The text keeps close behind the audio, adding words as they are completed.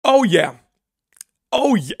Oh, yeah.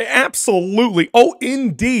 Oh, yeah, absolutely. Oh,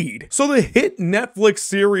 indeed. So the hit Netflix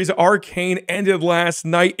series Arcane ended last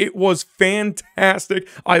night. It was fantastic.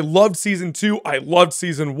 I loved season 2. I loved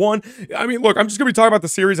season 1. I mean, look, I'm just going to be talking about the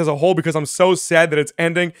series as a whole because I'm so sad that it's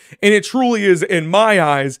ending. And it truly is, in my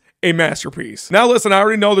eyes, a masterpiece. Now, listen, I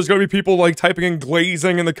already know there's going to be people like typing in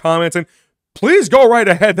glazing in the comments, and please go right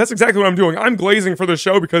ahead. That's exactly what I'm doing. I'm glazing for the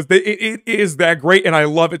show because it is that great and I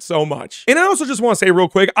love it so much. And I also just want to say real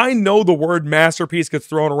quick, I know the word masterpiece gets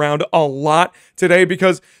thrown around a lot today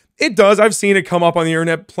because it does. I've seen it come up on the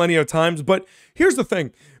internet plenty of times, but here's the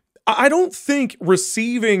thing. I don't think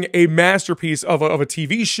receiving a masterpiece of a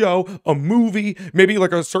TV show, a movie, maybe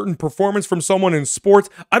like a certain performance from someone in sports,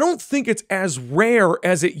 I don't think it's as rare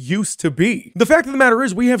as it used to be. The fact of the matter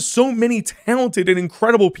is we have so many talented and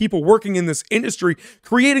incredible people working in this industry,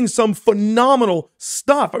 creating some phenomenal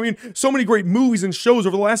stuff. I mean, so many great movies and shows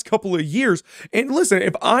over the last couple of years. And listen,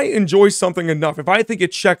 if I enjoy something enough, if I think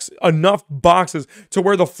it checks enough boxes to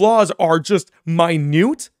where the flaws are just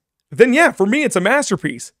minute, then yeah, for me, it's a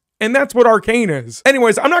masterpiece. And that's what Arcane is.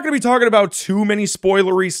 Anyways, I'm not going to be talking about too many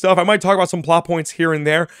spoilery stuff. I might talk about some plot points here and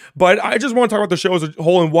there, but I just want to talk about the show as a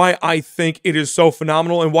whole and why I think it is so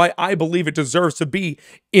phenomenal and why I believe it deserves to be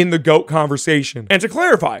in the GOAT conversation. And to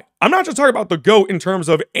clarify, I'm not just talking about the GOAT in terms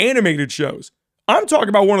of animated shows. I'm talking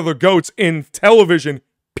about one of the GOATs in television,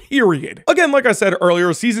 period. Again, like I said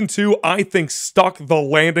earlier, season 2, I think stuck the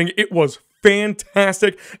landing. It was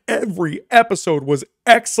fantastic. Every episode was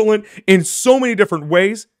excellent in so many different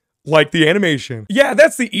ways. Like the animation. Yeah,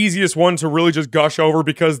 that's the easiest one to really just gush over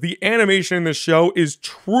because the animation in this show is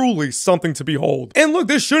truly something to behold. And look,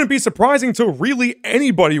 this shouldn't be surprising to really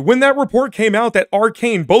anybody. When that report came out that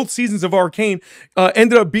Arcane, both seasons of Arcane,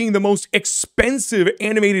 ended up being the most expensive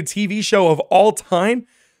animated TV show of all time,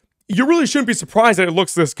 you really shouldn't be surprised that it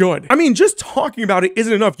looks this good. I mean, just talking about it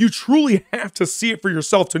isn't enough. You truly have to see it for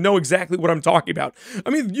yourself to know exactly what I'm talking about. I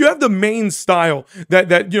mean, you have the main style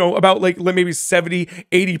that you know, about like maybe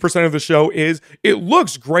 70-80% of the show is. It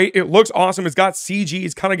looks great. It looks awesome. It's got CG.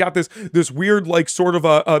 It's kind of got this weird, like sort of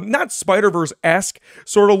a not Spider-Verse-esque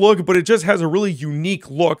sort of look, but it just has a really unique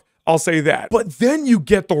look. I'll say that. But then you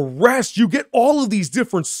get the rest. You get all of these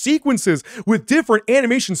different sequences with different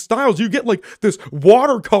animation styles. You get like this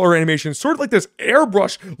watercolor animation, sort of like this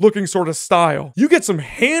airbrush looking sort of style. You get some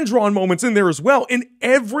hand-drawn moments in there as well, and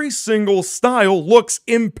every single style looks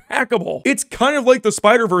impeccable. It's kind of like the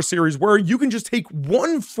Spider-Verse series where you can just take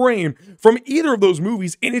one frame from either of those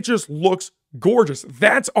movies and it just looks gorgeous.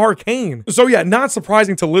 That's Arcane. So yeah, not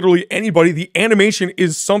surprising to literally anybody. The animation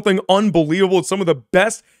is something unbelievable. It's some of the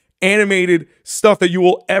best animated stuff that you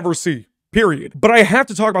will ever see. Period. But I have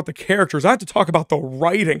to talk about the characters. I have to talk about the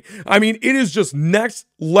writing. I mean, it is just next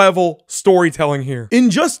level storytelling here. In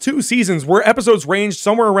just 2 seasons, where episodes range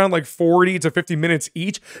somewhere around like 40 to 50 minutes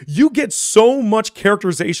each, you get so much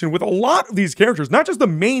characterization with a lot of these characters, not just the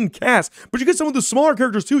main cast, but you get some of the smaller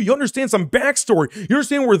characters too. You understand some backstory. You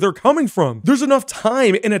understand where they're coming from. There's enough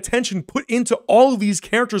time and attention put into all of these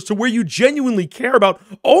characters to where you genuinely care about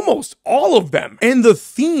almost all of them. And the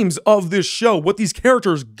themes of this show, what these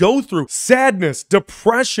characters go through, sadness,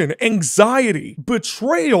 depression, anxiety,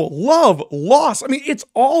 betrayal, love, loss. I mean, it's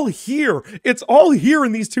all here. It's all here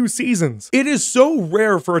in these 2 seasons. It is so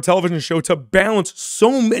rare for a television show to balance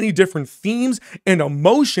so many different themes and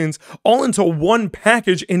emotions all into one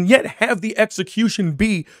package and yet have the execution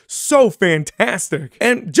be so fantastic.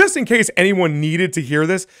 And just in case anyone needed to hear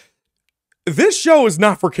this show is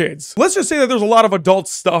not for kids. Let's just say that there's a lot of adult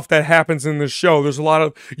stuff that happens in this show. There's a lot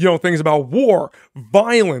of, you know, things about war,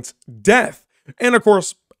 violence, death, and of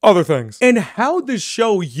course, other things. And how this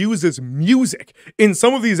show uses music in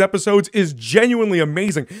some of these episodes is genuinely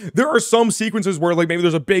amazing. There are some sequences where like maybe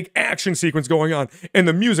there's a big action sequence going on and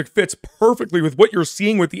the music fits perfectly with what you're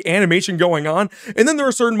seeing with the animation going on. And then there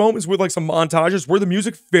are certain moments with like some montages where the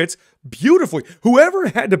music fits beautifully. Whoever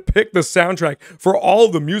had to pick the soundtrack for all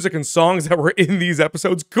of the music and songs that were in these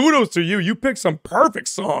episodes, kudos to you. You picked some perfect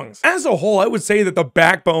songs. As a whole, I would say that the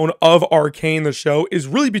backbone of Arcane, the show, is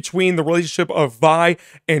really between the relationship of Vi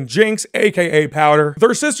and Jinx, aka Powder.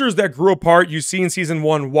 They're sisters that grew apart. You see in season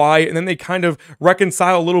 1 why, and then they kind of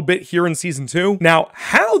reconcile a little bit here in season 2. Now,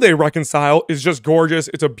 how they reconcile is just gorgeous.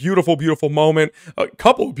 It's a beautiful, beautiful moment. A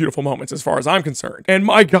couple of beautiful moments as far as I'm concerned. And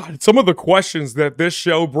my God, some of the questions that this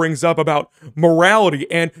show brings up about morality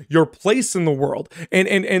and your place in the world and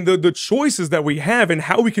the choices that we have and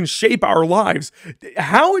how we can shape our lives,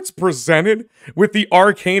 how it's presented with the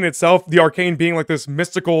Arcane itself, the Arcane being like this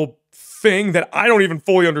mystical thing that I don't even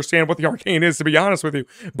fully understand what the Arcane is, to be honest with you.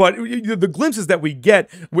 But the glimpses that we get,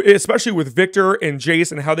 especially with Victor and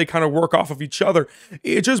Jace and how they kind of work off of each other,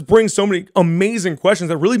 it just brings so many amazing questions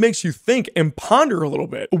that really makes you think and ponder a little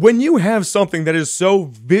bit. When you have something that is so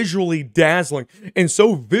visually dazzling and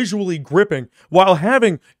so visually gripping while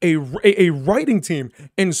having a writing team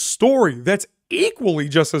and story that's equally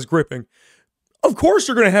just as gripping, of course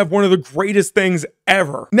you're going to have one of the greatest things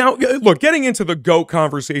ever. Now, look, getting into the GOAT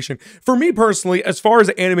conversation, for me personally, as far as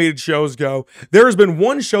animated shows go, there has been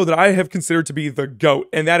one show that I have considered to be the GOAT,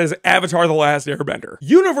 and that is Avatar: The Last Airbender.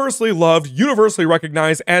 Universally loved, universally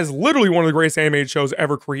recognized as literally one of the greatest animated shows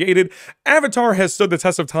ever created, Avatar has stood the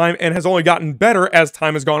test of time and has only gotten better as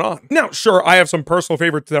time has gone on. Now, sure, I have some personal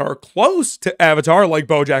favorites that are close to Avatar, like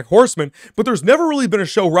BoJack Horseman, but there's never really been a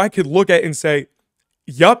show where I could look at and say,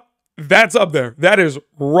 yup, that's up there. That is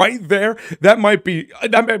right there. That might be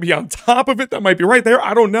on top of it. That might be right there.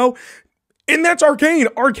 I don't know. And that's Arcane.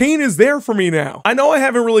 Arcane is there for me now. I know I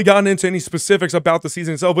haven't really gotten into any specifics about the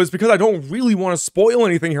season itself, but it's because I don't really want to spoil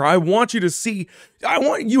anything here. I want you to see,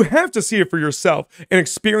 you have to see it for yourself and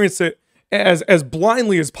experience it as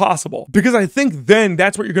blindly as possible, because I think then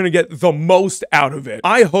that's what you're going to get the most out of it.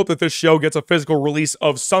 I hope that this show gets a physical release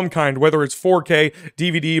of some kind, whether it's 4K,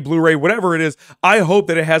 DVD, Blu-ray, whatever it is. I hope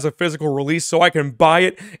that it has a physical release so I can buy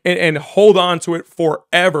it and hold on to it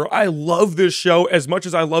forever. I love this show as much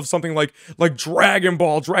as I love something like Dragon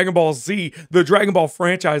Ball Z, the Dragon Ball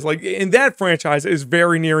franchise. And that franchise is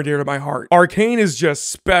very near and dear to my heart. Arcane is just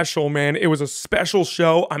special, man. It was a special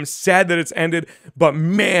show. I'm sad that it's ended, but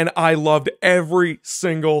man, I loved every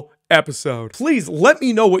single episode. Please let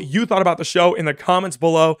me know what you thought about the show in the comments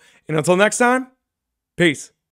below. And until next time, peace.